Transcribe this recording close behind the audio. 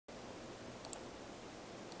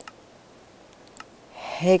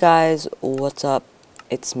Hey guys, what's up?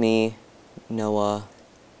 It's me, Noah,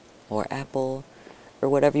 or Apple, or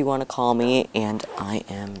whatever you want to call me, and I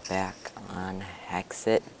am back on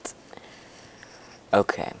HEXXIT.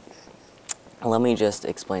 Okay, let me just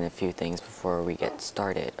explain a few things before we get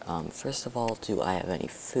started. First of all, do I have any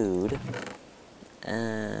food?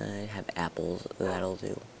 I have apples, that'll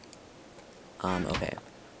do. Okay.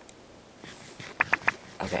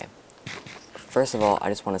 Okay. First of all, I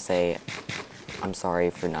just want to say I'm sorry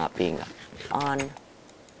for not being on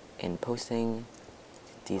and posting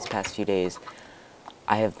these past few days.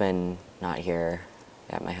 I have been not here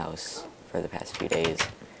at my house for the past few days,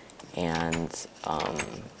 and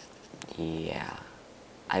yeah,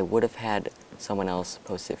 I would have had someone else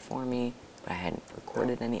post it for me, but I hadn't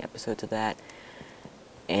recorded any episodes of that,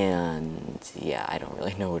 and yeah, I don't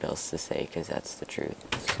really know what else to say, because that's the truth.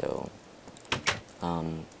 So,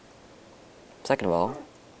 second of all,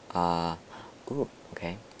 ooh,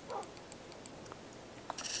 okay.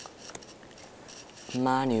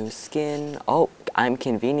 My new skin. Oh, I'm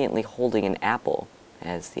conveniently holding an apple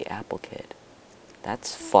as the apple kid.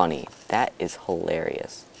 That's funny. That is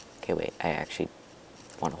hilarious. Okay, wait, I actually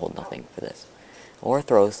want to hold nothing for this. Or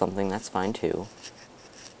throw something, that's fine too.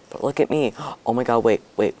 But look at me. Oh my god, wait.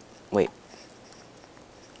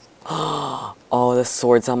 Oh, the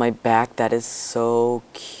sword's on my back. That is so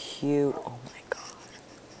cute. Oh my god.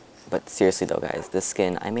 But seriously though, guys, this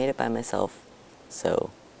skin, I made it by myself, so...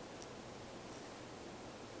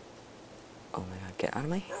 Oh my god, get out of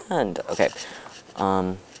my hand. Okay,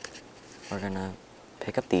 we're gonna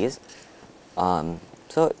pick up these.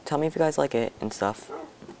 So tell me if you guys like it and stuff.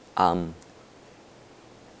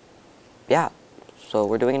 Yeah, so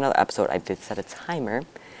we're doing another episode. I did set a timer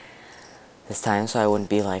this time, so I wouldn't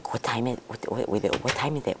be like, what time is it? What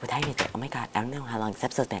time is it? Oh my god, I don't know how long this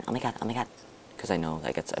episode's been. Oh my god. Because I know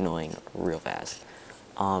that gets annoying real fast.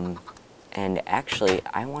 And actually,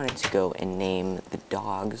 I wanted to go and name the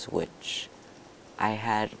dogs, which I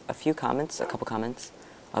had a couple comments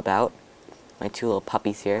about my two little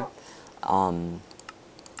puppies here.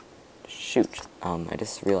 Shoot, I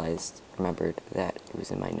just remembered that it was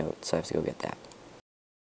in my notes, so I have to go get that.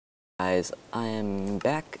 Guys, I am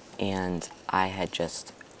back, and I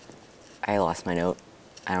lost my note.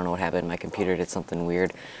 I don't know what happened. My computer did something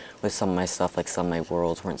weird with some of my stuff, like some of my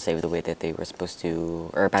worlds weren't saved the way that they were supposed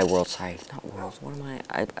to, or by worlds, sorry, not worlds, what am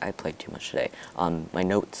I played too much today. My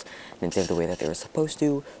notes didn't save the way that they were supposed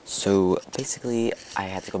to, so basically I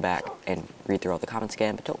had to go back and read through all the comments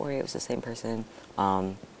again, but don't worry, it was the same person.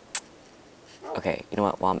 Okay, you know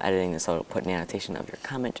what, while I'm editing this, I'll put an annotation of your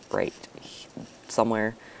comment right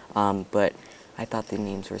somewhere, but I thought the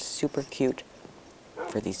names were super cute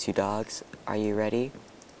for these two dogs. Are you ready?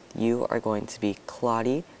 You are going to be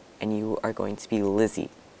Claudie, and you are going to be Lizzie,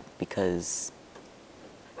 because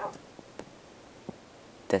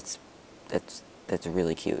that's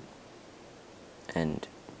really cute. And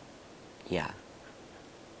yeah,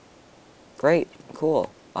 great,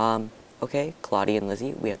 cool. Okay, Claudie and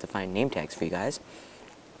Lizzie, we have to find name tags for you guys.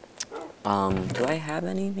 Do I have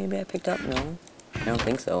any? Maybe I picked up? No, I don't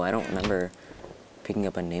think so. I don't remember picking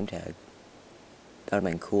up a name tag. That would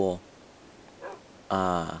have been cool.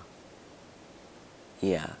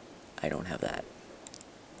 Yeah, I don't have that.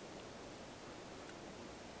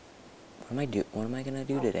 What am I gonna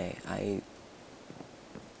do today? I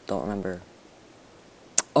don't remember.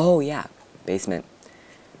 Oh yeah, basement.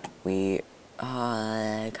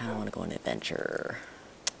 I kinda wanna go on an adventure.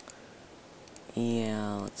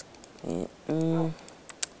 Yeah, let's,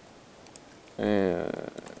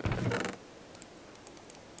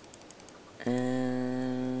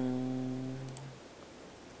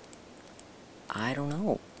 I don't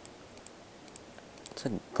know. That's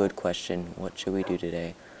a good question. What should we do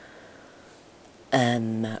today?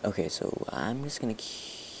 Okay, so I'm just gonna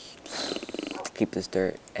keep this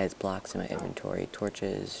dirt as blocks in my inventory.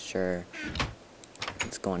 Torches, sure.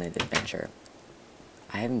 Let's go on an adventure.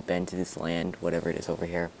 I haven't been to this land, whatever it is over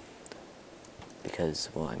here, because,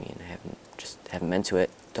 well, I mean, I haven't been to it.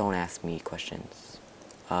 Don't ask me questions.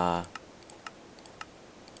 Okay,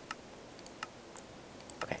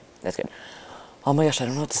 that's good. Oh my gosh, I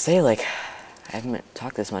don't know what to say, like, I haven't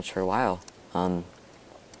talked this much for a while.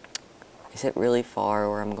 Is it really far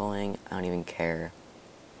where I'm going? I don't even care.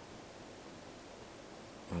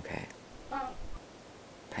 Okay.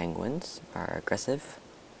 Penguins are aggressive.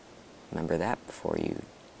 Remember that before you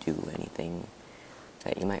do anything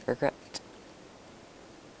that you might regret.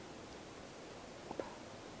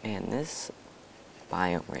 Man, this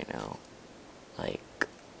biome right now, like,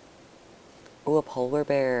 oh, a polar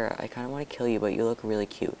bear. I kind of want to kill you, but you look really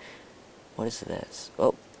cute. What is this?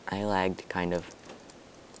 Oh, I lagged, kind of.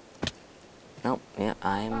 Nope, yeah,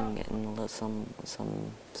 I'm getting a little, some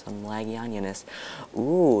laggy onioness.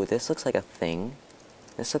 Ooh, this looks like a thing.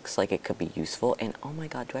 This looks like it could be useful, and oh my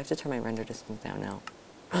god, do I have to turn my render distance down now?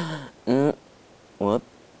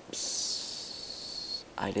 Whoops.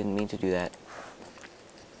 I didn't mean to do that.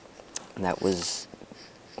 That was...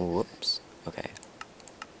 Whoops. Okay.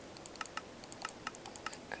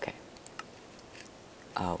 Okay.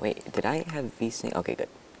 Wait, did I have VSync? Okay, good.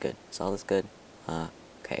 Good. Is all this good?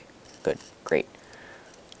 Okay. Good. Great.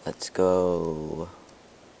 Let's go...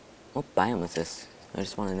 What biome is this? I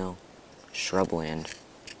just want to know. Shrubland.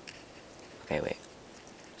 Okay, wait.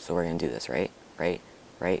 So we're gonna do this, right? Right?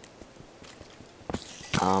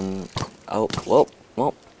 Oh, whoa,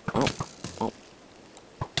 whoa, whoa, whoa.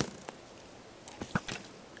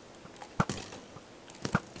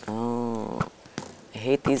 Oh, I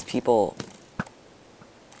hate these people.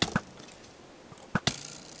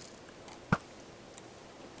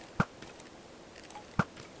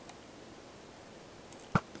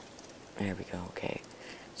 There we go, okay.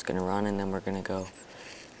 It's gonna run and then we're gonna go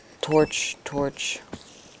torch.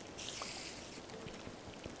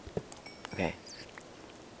 Okay.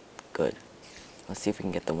 Good. Let's see if we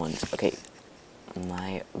can get the ones. Okay.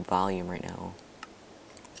 My volume right now.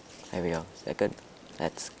 There we go. Is that good?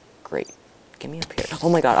 That's great. Get me up here. Oh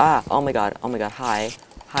my god. Ah. Oh my god. Oh my god. Hi.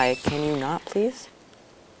 Hi. Can you not, please?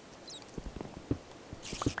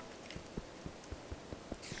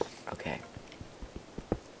 Okay.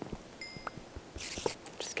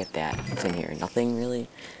 Just get that. It's in here. Nothing really.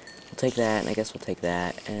 We'll take that, and I guess we'll take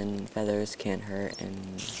that. And feathers can't hurt,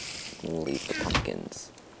 and we'll leave the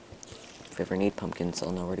pumpkins. If we ever need pumpkins,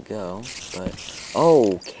 I'll know where to go. But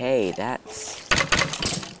okay, that's...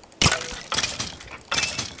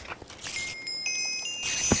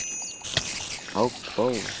 Oh,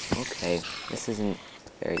 whoa, okay. This isn't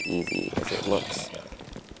very easy as it looks.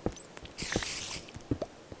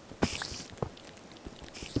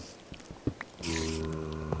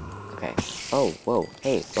 Okay. Oh, whoa.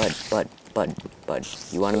 Hey, bud.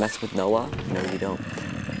 You wanna mess with Noah? No, you don't.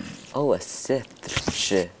 Oh, a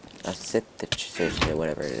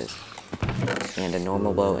whatever it is. And a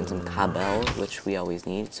normal bow and some cobble, which we always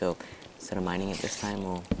need, so instead of mining it this time,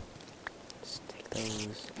 we'll just take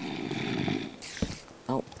those.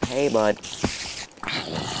 Oh, hey, bud.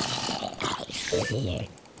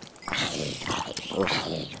 Ugh.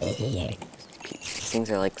 These things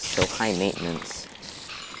are like so high maintenance.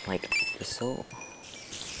 Like, they're so...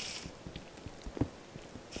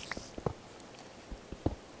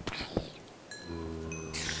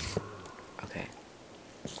 Okay.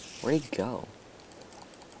 Where'd he go?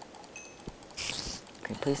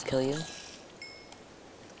 Can I please kill you?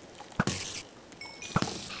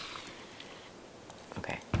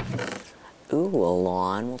 Okay. Ooh, a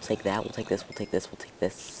lawn. We'll take that. We'll take this. We'll take this. We'll take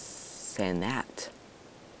this. And that.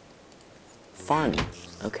 Fun.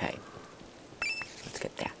 Okay. Let's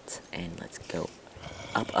get that. And let's go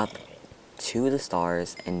up to the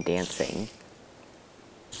stars and dancing.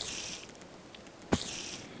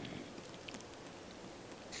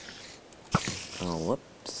 Oh,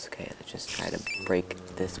 whoops. Okay, let's just try to break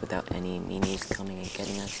this without any meanies coming and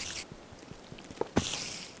getting us.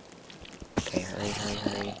 Okay, hurry.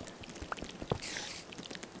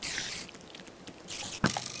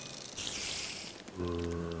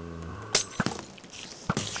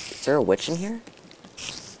 Is there a witch in here?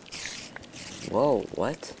 Whoa,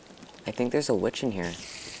 what? I think there's a witch in here.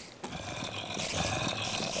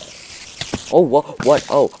 Oh, what?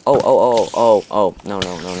 Oh. No.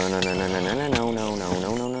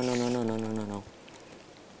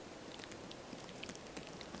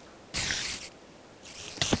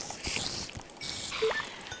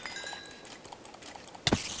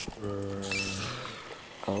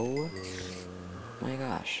 Oh my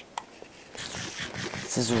gosh.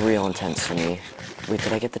 This is real intense for me. Wait,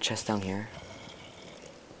 did I get the chest down here?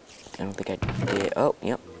 I don't think I did. Oh,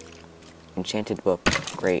 yep. Enchanted book.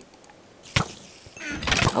 Great.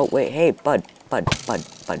 Oh, wait, hey, bud.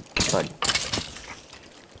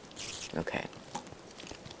 Okay.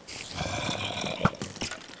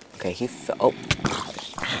 Okay, he fell. Oh.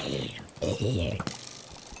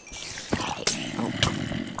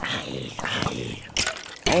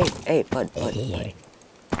 Hey, bud.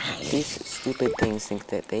 These stupid things think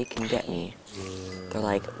that they can get me. They're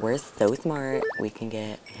like, we're so smart, we can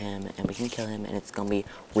get him, and we can kill him, and it's gonna be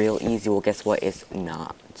real easy. Well, guess what? It's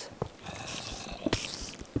not.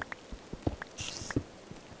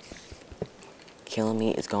 Killing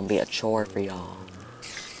me is gonna be a chore for y'all.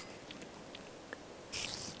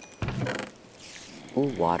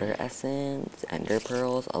 Ooh, water essence, ender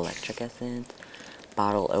pearls, electric essence,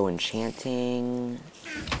 bottle O enchanting.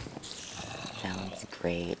 sounds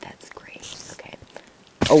great. That's great. Okay.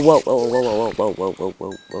 Oh, whoa, whoa, whoa, whoa, whoa, whoa,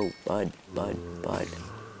 whoa, whoa, whoa, bud.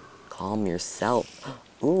 Calm yourself.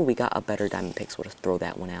 Ooh, we got a better diamond pick, so we'll just throw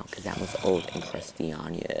that one out, because that one's old and crusty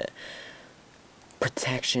on you.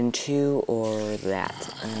 Protection 2 or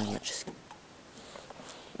that? Let's just...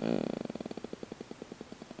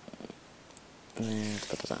 let's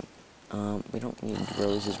put those on. We don't need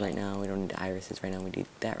roses right now. We don't need irises right now. We need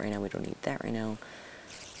that right now. We don't need that right now.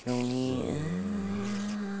 We don't need...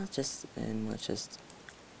 let's just...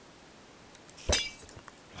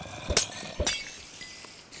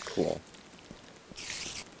 Cool.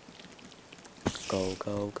 Go,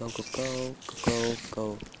 go, go, go, go, go,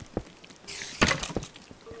 go.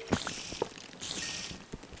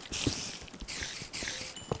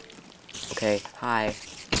 Okay, hi.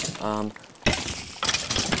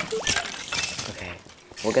 Okay.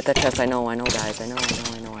 We'll get that chest, I know, guys. I know.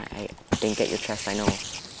 I didn't get your chest, I know.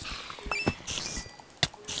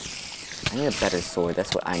 I need a better sword,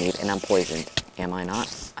 that's what I need, and I'm poisoned. Am I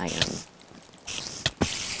not? I am.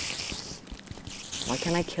 Why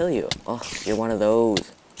can't I kill you? Oh, you're one of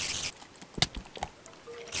those.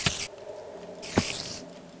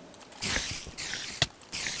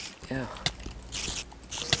 Ew.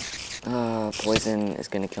 Poison is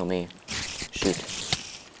gonna kill me. Shoot.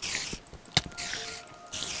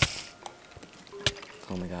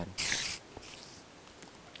 Oh my god.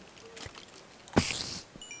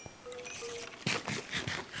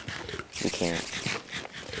 You can't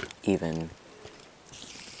even.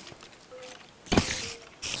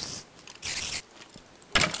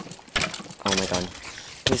 Oh my god.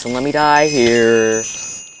 Please don't let me die here.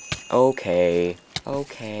 Okay.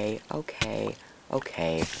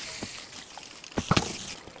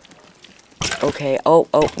 Okay. Oh,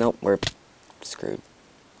 nope, we're screwed.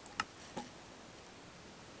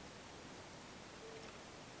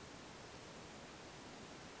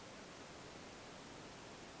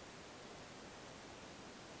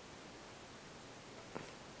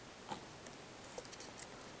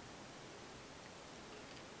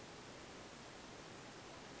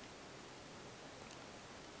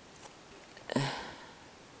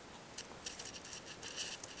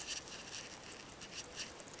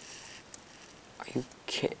 Are you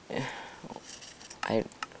kidding? I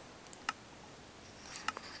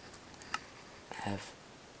have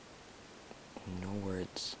no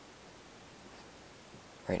words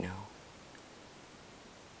right now.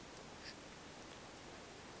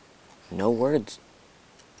 No words.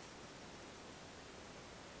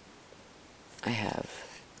 I have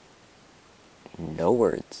no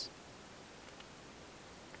words.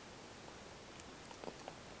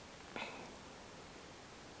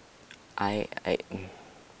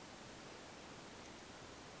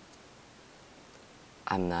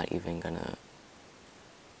 I'm not even gonna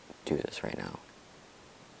do this right now.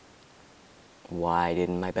 Why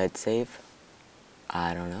didn't my bed save?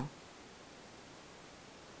 I don't know.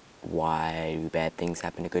 Why do bad things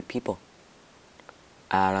happen to good people?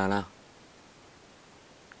 I don't know.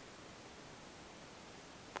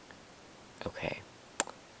 Okay.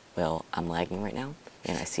 Well, I'm lagging right now,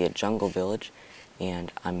 and I see a jungle village,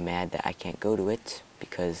 and I'm mad that I can't go to it,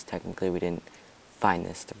 because technically we didn't find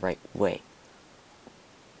this the right way.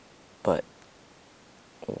 But,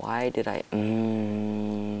 why did I... Oh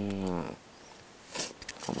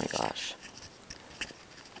my gosh.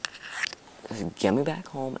 Just get me back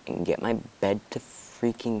home and get my bed to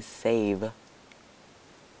freaking save. I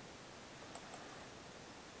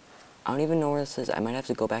don't even know where this is. I might have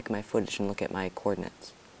to go back in my footage and look at my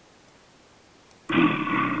coordinates.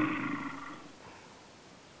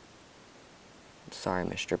 Sorry,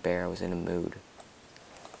 Mr. Bear, I was in a mood.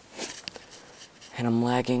 And I'm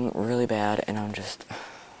lagging really bad, and I'm just...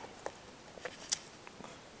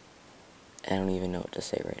 I don't even know what to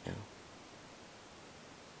say right now.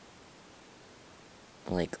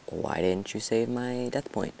 Like, why didn't you save my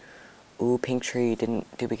death point? Ooh, pink tree, did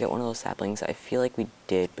we get one of those saplings? I feel like we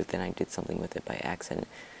did, but then I did something with it by accident.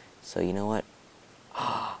 So, you know what?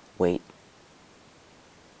 Wait.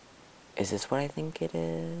 Is this what I think it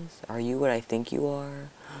is? Are you what I think you are?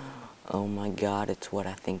 Oh my god, it's what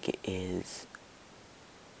I think it is.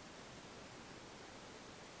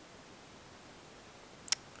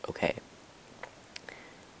 Okay.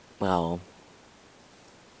 Well.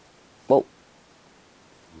 Whoa.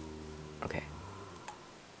 Okay.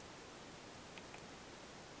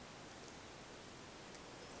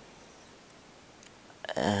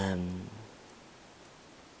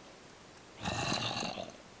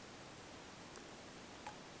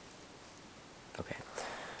 Okay.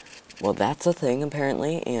 Well, that's a thing,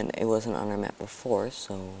 apparently, and it wasn't on our map before,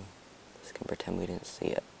 so let's can pretend we didn't see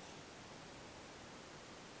it.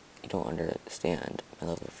 you don't understand my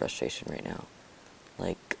level of frustration right now.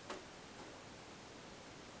 Like,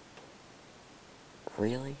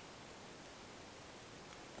 really?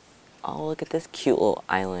 Oh, look at this cute little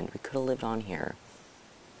island. We could have lived on here.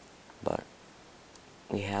 But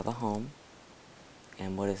we have a home.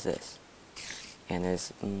 And what is this? And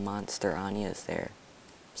there's monster Anyas there.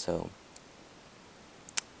 So,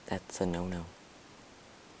 that's a no-no.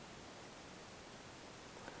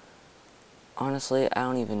 Honestly, I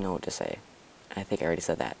don't even know what to say. I think I already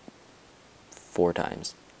said that 4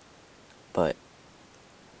 times. But,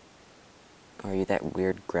 are you that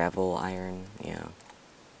weird gravel iron? Yeah.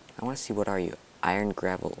 I want to see, what are you? Iron,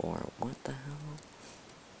 gravel, ore. What the hell?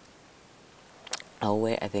 Oh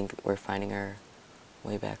wait, I think we're finding our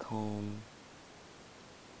way back home.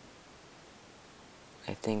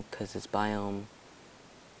 I think because this biome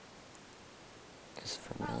is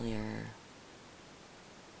familiar.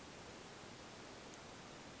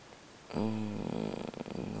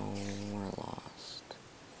 No, we're lost.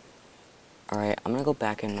 Alright, I'm gonna go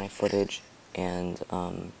back in my footage and,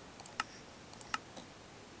 I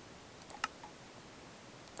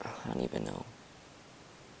don't even know.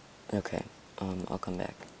 Okay, I'll come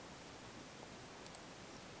back.